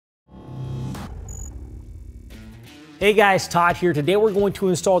Hey guys, Todd here. Today we're going to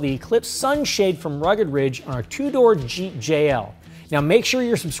install the Eclipse Sunshade from Rugged Ridge on our two-door Jeep JL. Now make sure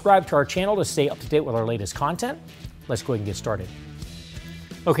you're subscribed to our channel to stay up to date with our latest content. Let's go ahead and get started.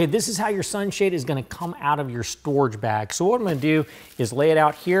 Okay, this is how your sunshade is going to come out of your storage bag. So what I'm going to do is lay it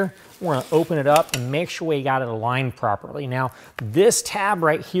out here. We're going to open it up and make sure we got it aligned properly. Now, this tab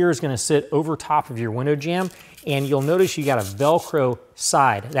right here is going to sit over top of your window jamb, and you'll notice you got a Velcro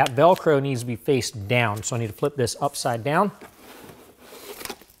side. That Velcro needs to be faced down, so I need to flip this upside down.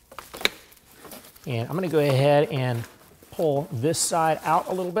 And I'm going to go ahead and pull this side out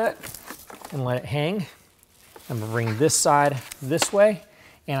a little bit and let it hang. I'm going to bring this side this way,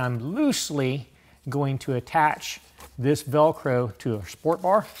 and I'm loosely going to attach this Velcro to a sport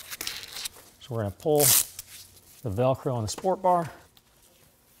bar. So we're going to pull the Velcro on the sport bar.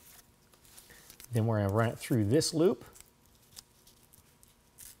 Then we're going to run it through this loop.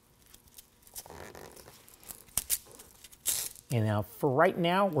 And now for right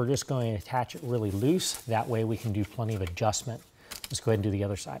now, we're just going to attach it really loose. That way we can do plenty of adjustment. Let's go ahead and do the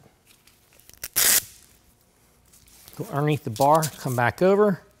other side. Go underneath the bar, come back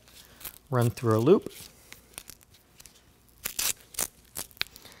over, run through a loop.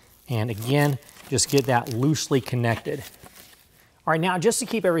 And again, just get that loosely connected. All right, now just to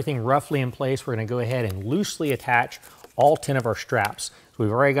keep everything roughly in place, we're going to go ahead and loosely attach all 10 of our straps. So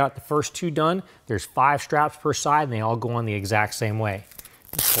we've already got the first 2 done. There's 5 straps per side, and they all go on the exact same way.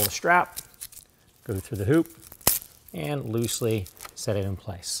 Just pull the strap, go through the hoop, and loosely set it in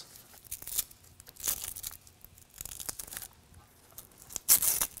place.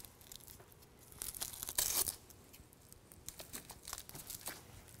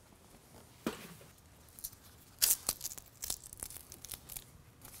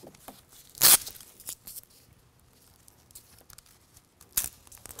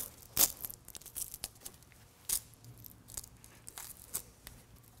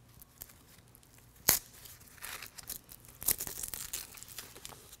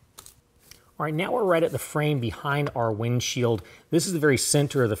 All right, now we're right at the frame behind our windshield. This is the very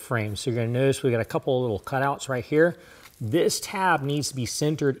center of the frame. So you're gonna notice we got a couple of little cutouts right here. This tab needs to be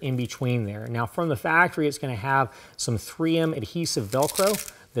centered in between there. Now from the factory, it's gonna have some 3M adhesive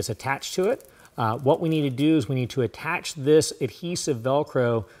Velcro that's attached to it. What we need to do is we need to attach this adhesive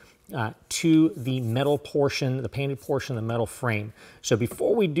Velcro to the metal portion, the painted portion of the metal frame. So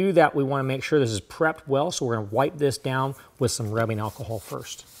before we do that, we wanna make sure this is prepped well. So we're gonna wipe this down with some rubbing alcohol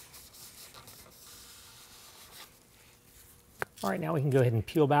first. All right, now we can go ahead and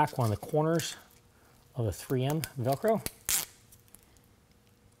peel back one of the corners of the 3M Velcro.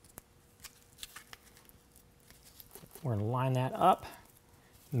 We're gonna line that up,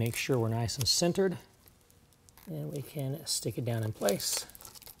 make sure we're nice and centered, and we can stick it down in place.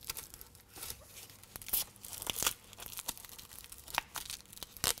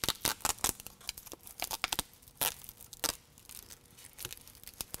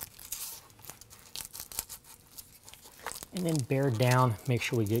 And then bear down, make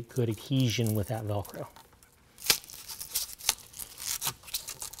sure we get good adhesion with that Velcro.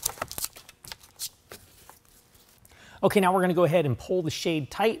 Okay, now we're going to go ahead and pull the shade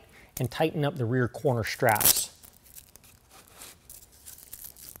tight and tighten up the rear corner straps.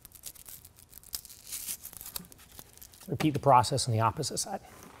 Repeat the process on the opposite side.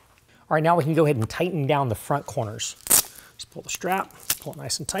 All right, now we can go ahead and tighten down the front corners. Just pull the strap, pull it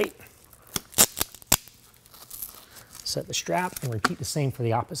nice and tight. Set the strap and repeat the same for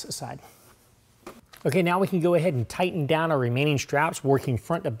the opposite side. Okay, now we can go ahead and tighten down our remaining straps, working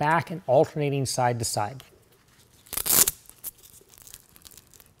front to back and alternating side to side.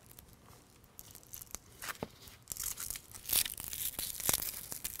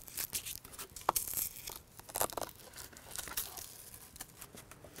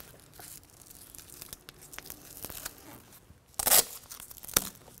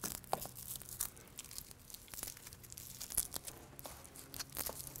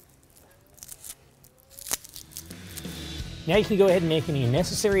 Now you can go ahead and make any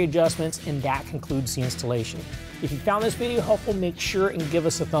necessary adjustments, and that concludes the installation. If you found this video helpful, make sure and give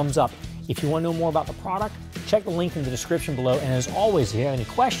us a thumbs up. If you want to know more about the product, check the link in the description below. And as always, if you have any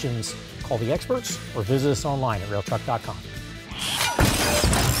questions, call the experts or visit us online at RealTruck.com.